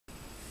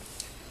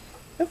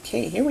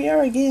Okay, here we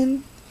are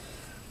again.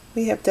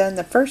 We have done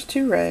the first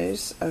 2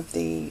 rows of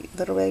the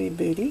little baby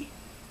booty,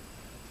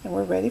 and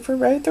we're ready for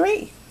row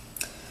 3.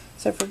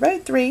 So for row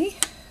 3,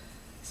 it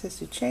says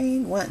to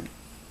chain 1,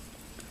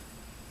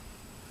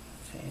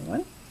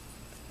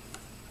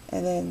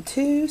 and then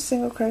 2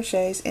 single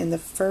crochets in the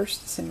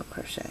first single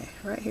crochet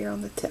right here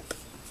on the tip.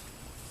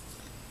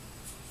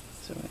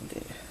 So we're going to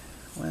do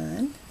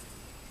 1,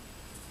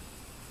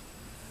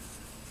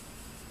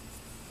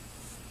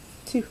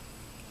 2.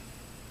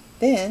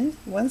 Then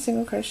 1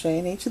 single crochet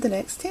in each of the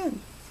next 10.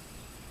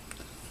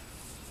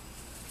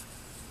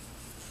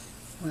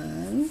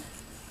 1,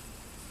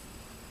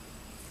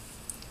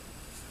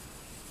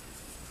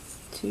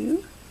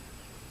 2,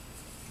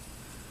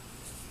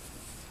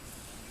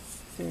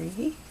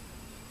 3,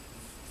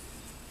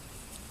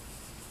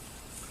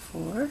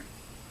 4,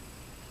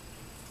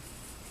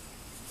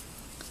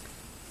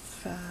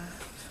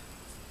 5,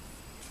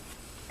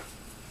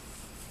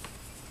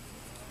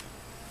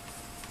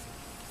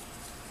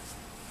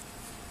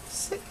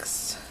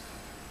 6,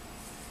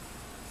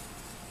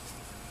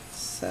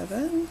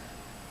 7,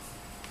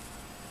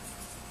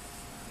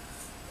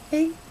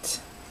 8,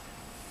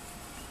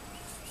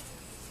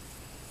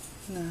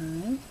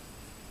 9,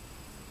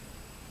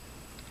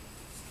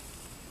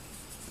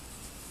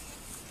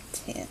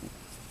 10.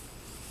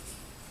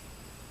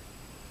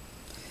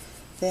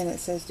 Then it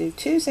says do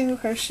 2 single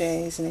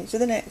crochets in each of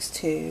the next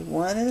 2,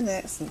 1 in the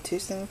next, and 2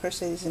 single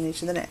crochets in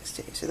each of the next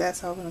 2. So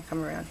that's all going to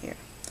come around here.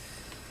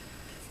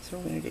 So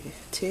we're going to do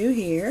 2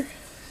 here.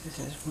 This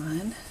is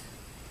 1,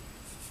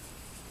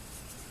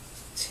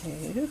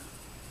 2.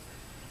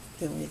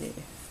 Then we do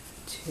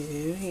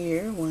 2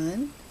 here,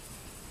 1,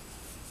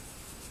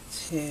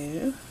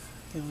 2.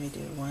 Then we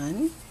do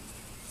 1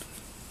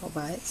 all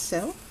by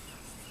itself.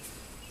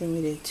 Then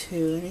we do 2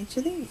 in each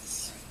of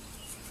these.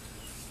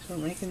 So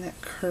we're making that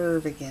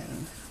curve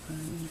again.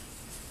 1,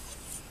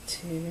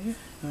 2,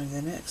 go to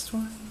the next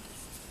one.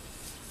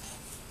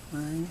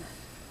 1,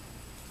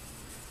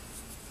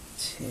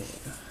 2.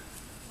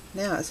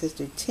 Now it says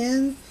do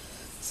 10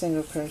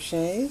 single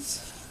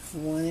crochets,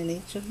 1 in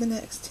each of the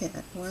next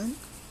 10. 1,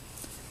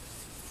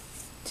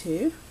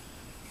 2,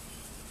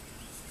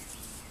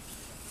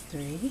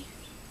 3,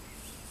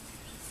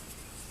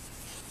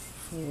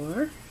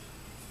 4,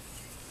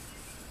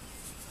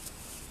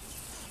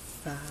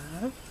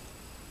 5,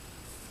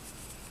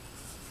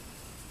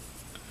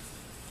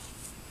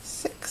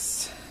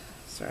 6.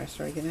 Sorry, I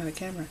started getting out of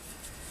camera.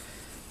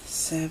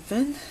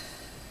 7,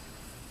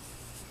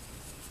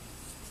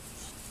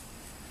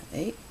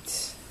 8,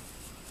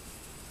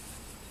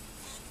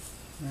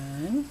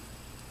 9,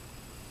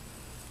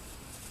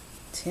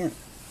 10.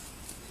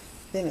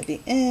 Then at the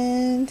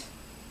end,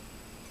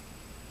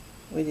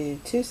 we do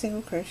 2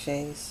 single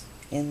crochets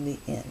in the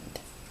end.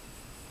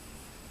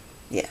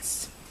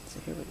 Yes. So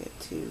here we get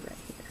 2 right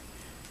here.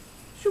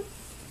 Shoop.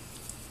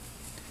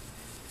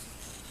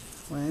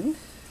 1,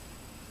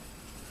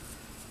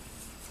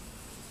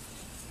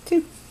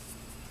 2.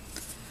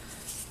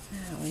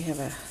 Now we have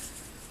a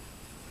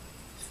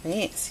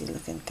fancy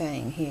looking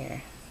thing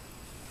here.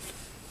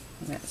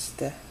 And that's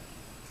that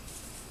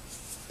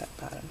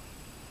bottom.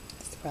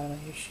 That's the bottom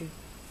of your shoe.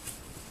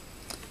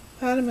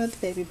 Bottom of the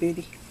baby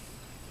booty.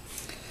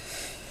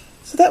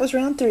 So that was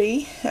row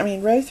 3.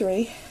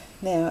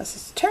 Now it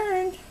says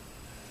turn.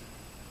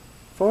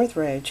 4th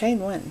row, chain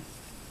 1.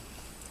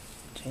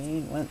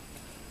 Chain 1.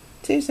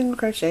 2 single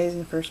crochets in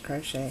the first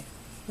crochet.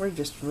 We're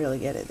just really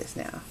good at this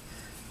now.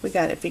 We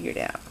got it figured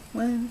out.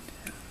 1,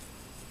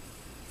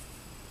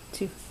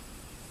 2.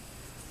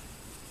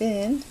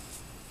 Then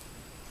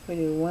we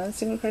do 1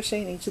 single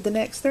crochet in each of the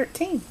next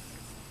 13.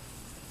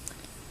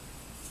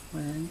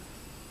 1,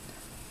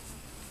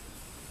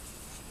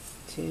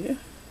 2,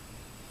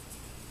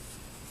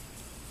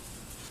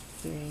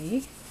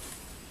 3.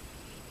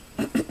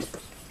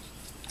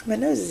 My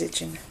nose is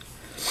itching.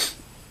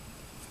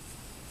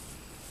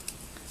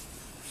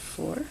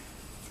 4,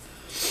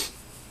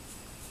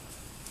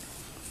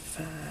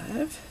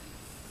 5,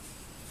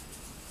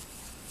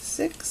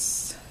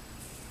 6,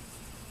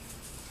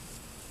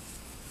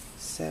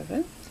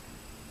 7,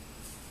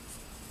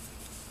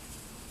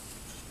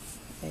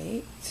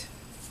 8,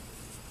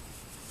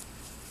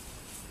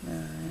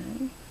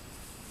 9,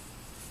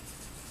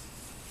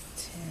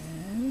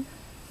 10,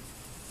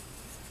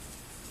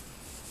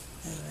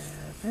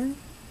 11,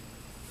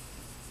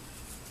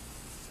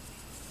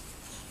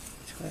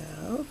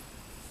 12,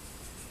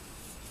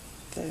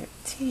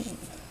 13.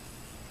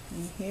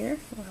 And here,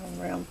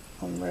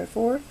 on row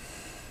 4,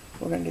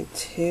 we're going to do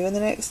 2 in the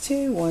next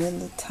 2, 1 in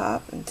the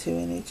top, and 2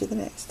 in each of the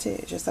next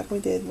 2, just like we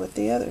did with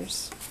the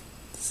others.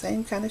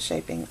 Same kind of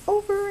shaping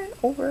over and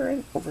over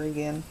and over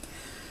again.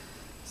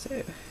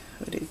 So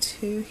we'll do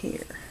 2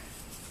 here.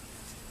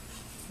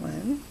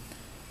 1,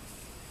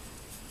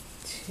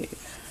 2.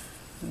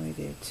 And we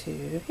do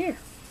 2 here.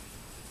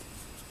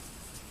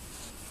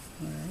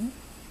 1,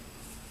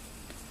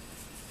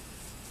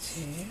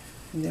 2,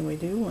 and then we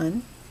do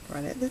 1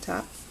 right at the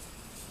top.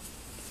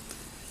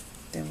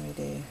 Then we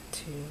do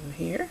 2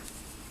 here,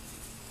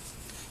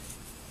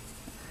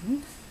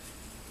 1,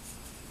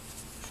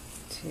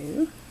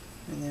 2,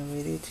 and then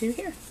we do 2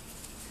 here.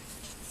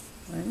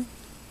 1,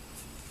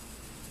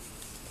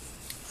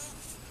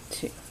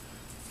 2.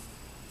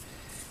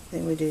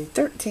 Then we do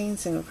 13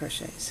 single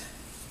crochets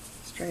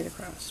straight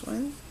across.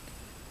 1,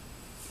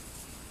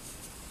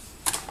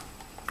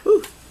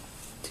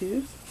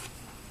 2,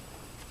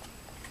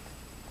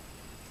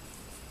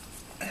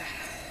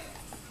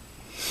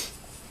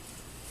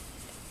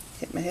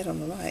 hit my head on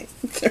the light.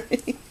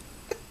 3.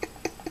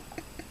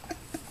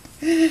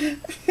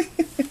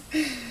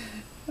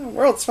 The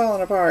world's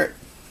falling apart.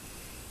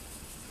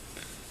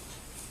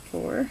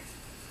 4,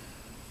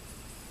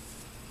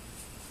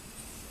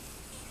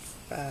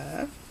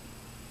 5,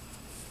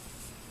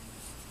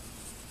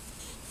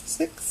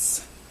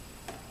 6.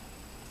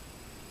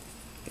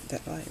 Get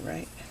that light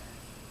right.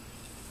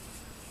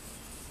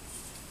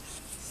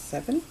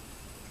 7,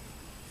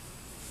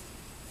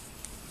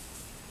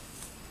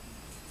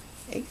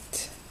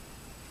 8,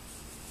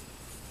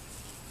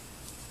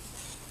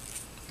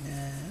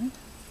 9,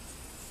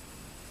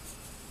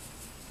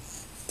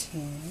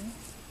 10,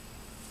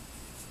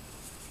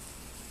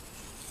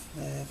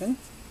 11,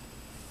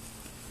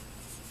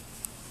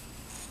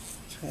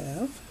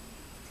 12,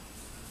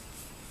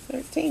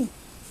 13.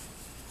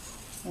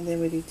 And then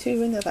we do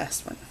 2 in the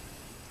last one.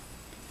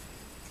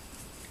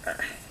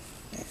 There.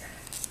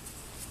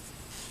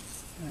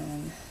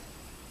 1,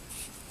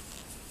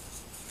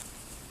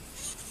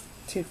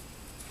 2.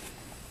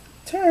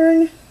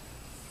 Turn.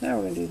 Now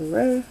we're going to do the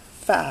row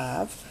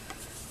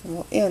 5, and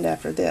we'll end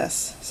after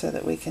this so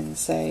that we can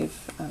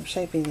save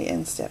shaping the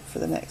instep for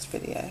the next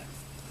video.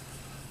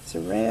 So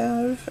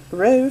row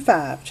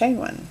 5, chain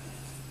 1.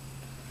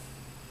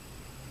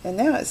 And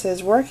now it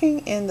says working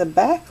in the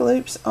back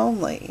loops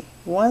only,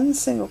 1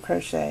 single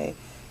crochet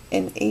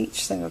in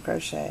each single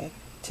crochet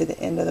to the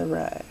end of the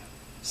row.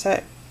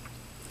 So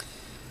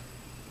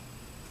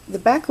the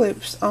back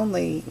loops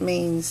only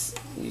means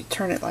you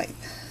turn it like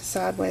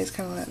sideways,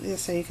 kind of like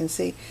this, so you can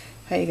see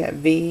how you got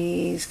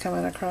V's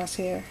coming across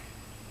here.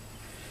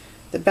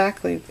 The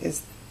back loop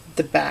is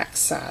the back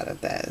side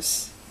of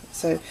those.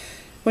 So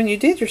when you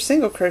did your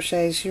single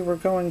crochets, you were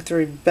going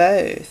through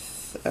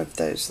both of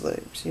those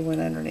loops. You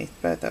went underneath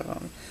both of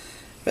them.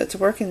 But to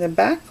work in the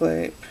back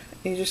loop,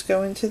 you just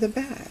go into the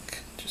back,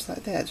 just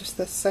like that, just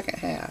the second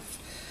half.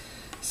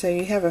 So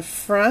you have a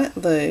front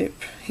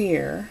loop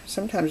here.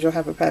 Sometimes you'll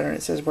have a pattern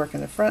that says work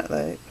in the front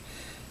loop,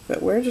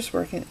 but we're just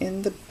working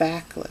in the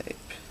back loop,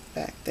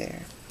 back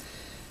there.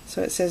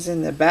 So it says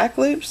in the back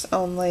loops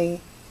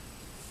only,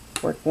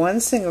 work 1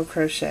 single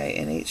crochet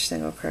in each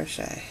single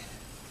crochet.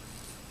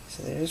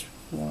 So there's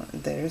one,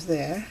 there's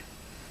there.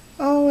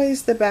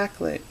 Always the back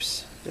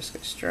loops. Just go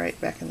straight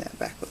back in that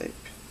back loop.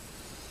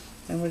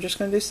 And we're just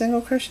going to do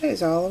single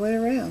crochets all the way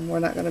around. We're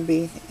not going to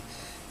be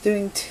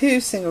doing 2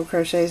 single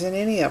crochets in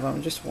any of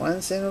them, just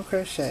 1 single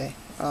crochet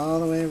all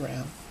the way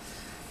around,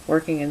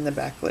 working in the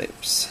back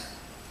loops.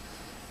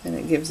 And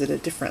it gives it a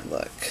different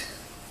look.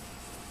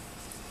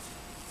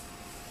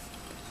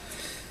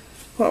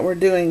 What we're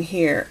doing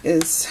here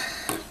is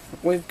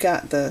we've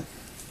got the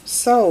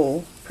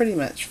sole pretty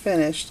much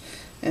finished,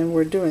 and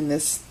we're doing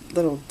this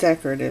little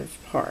decorative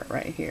part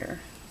right here,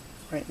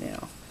 right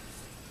now.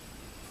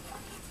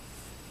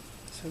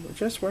 So we're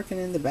just working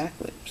in the back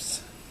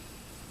loops.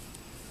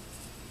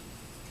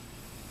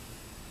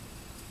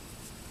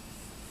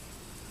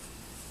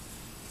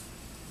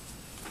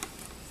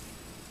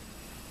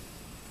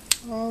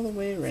 All the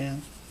way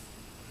around.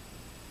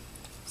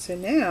 So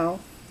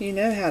now you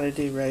know how to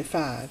do row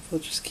 5.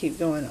 We'll just keep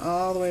going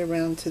all the way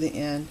around to the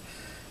end,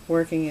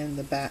 working in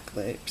the back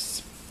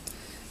loops.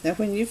 Now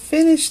when you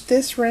finish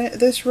this row,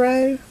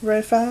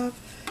 row 5,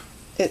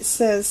 it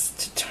says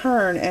to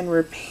turn and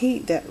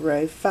repeat that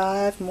row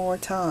 5 more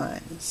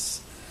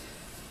times.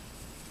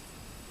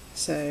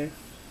 So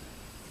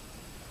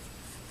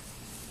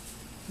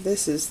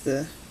this is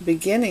the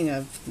beginning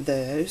of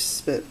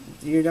those, but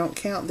you don't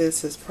count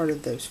this as part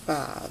of those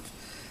 5.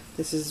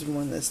 This is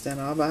one that's done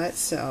all by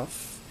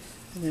itself.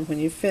 And then when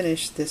you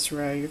finish this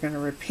row, you're going to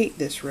repeat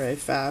this row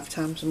 5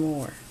 times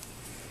more.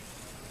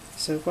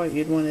 So what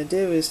you'd want to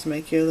do is to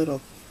make your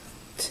little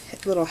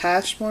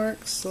hash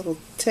marks, little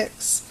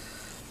ticks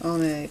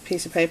on a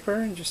piece of paper,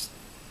 and just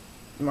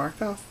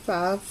mark off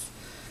 5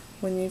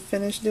 when you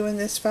finish doing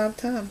this 5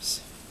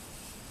 times.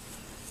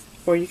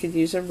 Or you could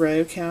use a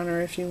row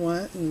counter if you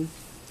want and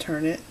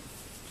turn it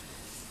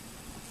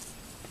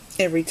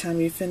every time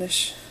you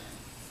finish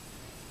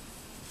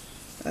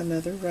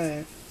another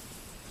row.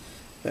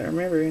 But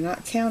remember, you're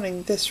not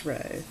counting this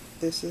row.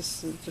 This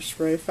is just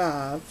row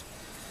 5.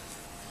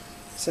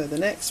 So the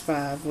next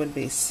 5 would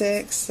be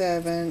 6,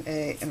 7,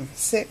 8,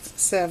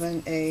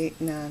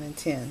 9, and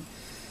 10.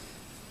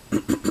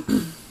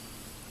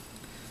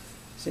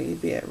 So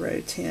you'd be at row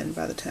 10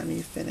 by the time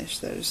you finish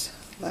those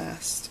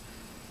last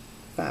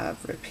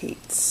 5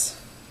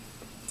 repeats.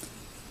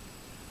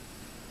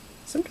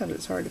 Sometimes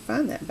it's hard to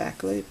find that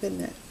back loop,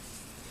 isn't it?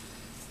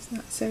 It's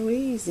not so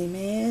easy,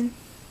 man.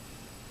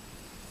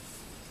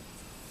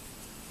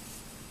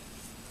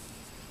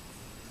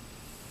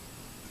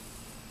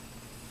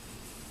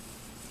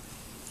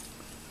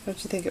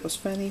 Don't you think it was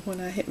funny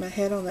when I hit my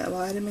head on that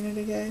light a minute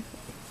ago?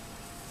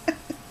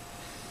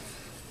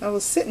 I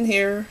was sitting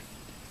here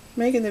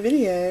making the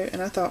video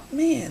and I thought,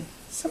 man,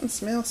 something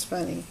smells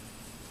funny.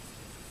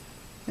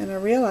 And I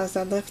realized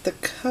I left the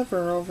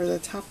cover over the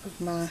top of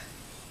my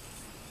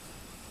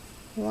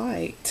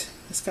light.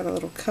 It's got a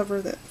little cover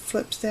that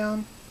flips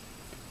down.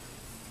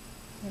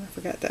 And I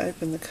forgot to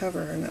open the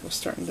cover and it was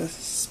starting to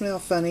smell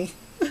funny.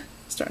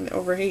 Starting to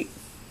overheat.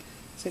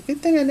 So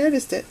good thing I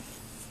noticed it.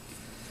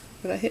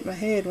 But I hit my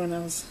head when I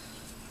was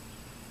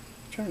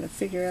trying to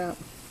figure out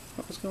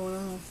what was going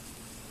on.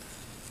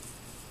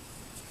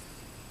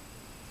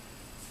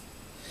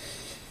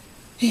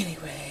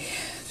 Anyway,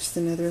 just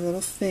another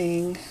little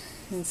thing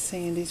in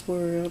Sandy's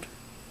world.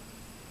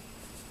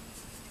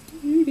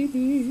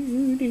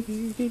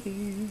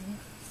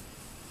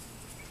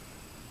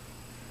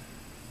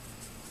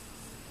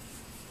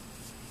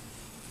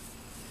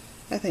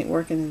 I think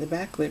working in the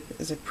back loop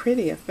is a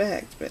pretty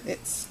effect, but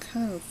it's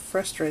kind of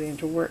frustrating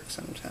to work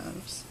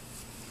sometimes.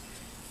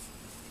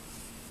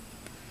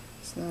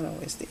 It's not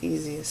always the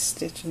easiest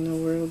stitch in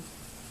the world.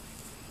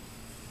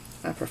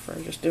 I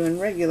prefer just doing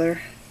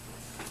regular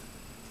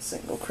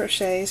single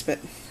crochets, but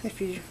if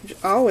you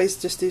always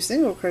just do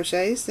single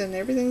crochets, then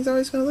everything's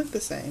always going to look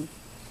the same.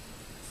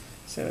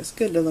 So it's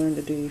good to learn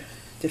to do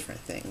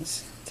different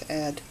things to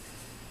add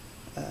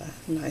a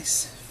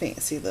nice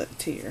fancy look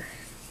to your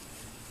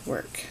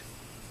work.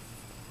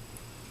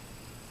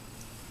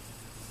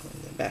 Going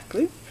in the back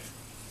loop.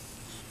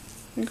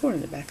 And going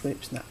in the back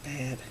loop's not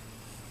bad.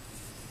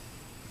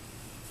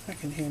 I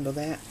can handle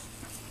that.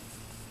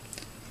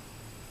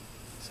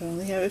 So I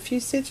only have a few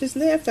stitches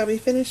left. I'll be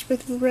finished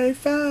with row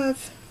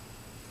 5.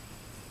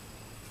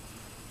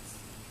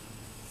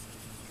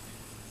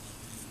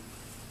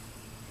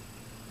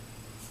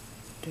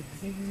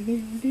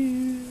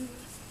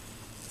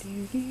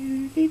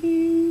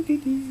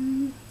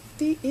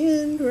 The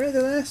end. We're at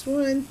the last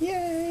one.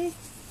 Yay!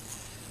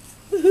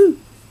 Woohoo!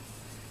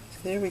 So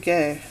there we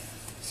go.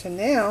 So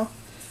now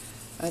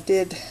I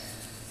did,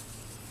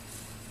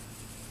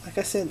 like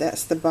I said,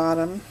 that's the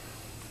bottom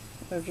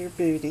of your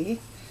booty.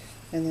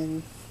 And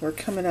then we're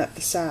coming up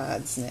the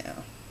sides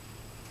now.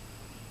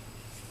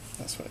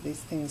 That's what these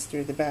things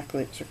through the back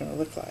loops are going to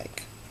look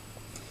like.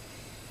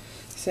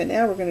 So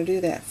now we're going to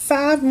do that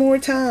 5 more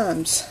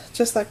times,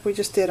 just like we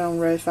just did on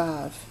row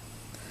 5.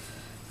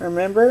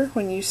 Remember,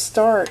 when you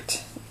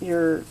start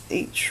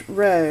each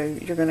row,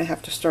 you're going to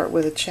have to start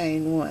with a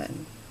chain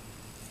 1.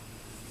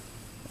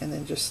 And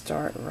then just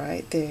start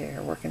right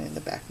there, working in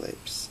the back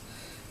loops.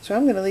 So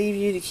I'm going to leave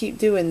you to keep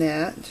doing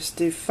that. Just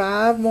do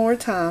 5 more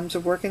times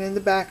of working in the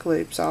back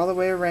loops all the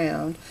way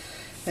around.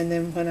 And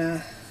then when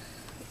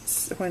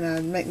I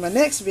make my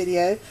next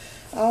video,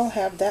 I'll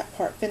have that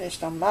part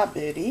finished on my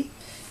booty.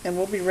 And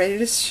we'll be ready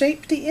to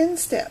shape the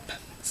instep.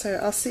 So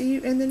I'll see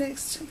you in the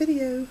next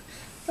video.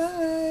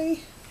 Bye!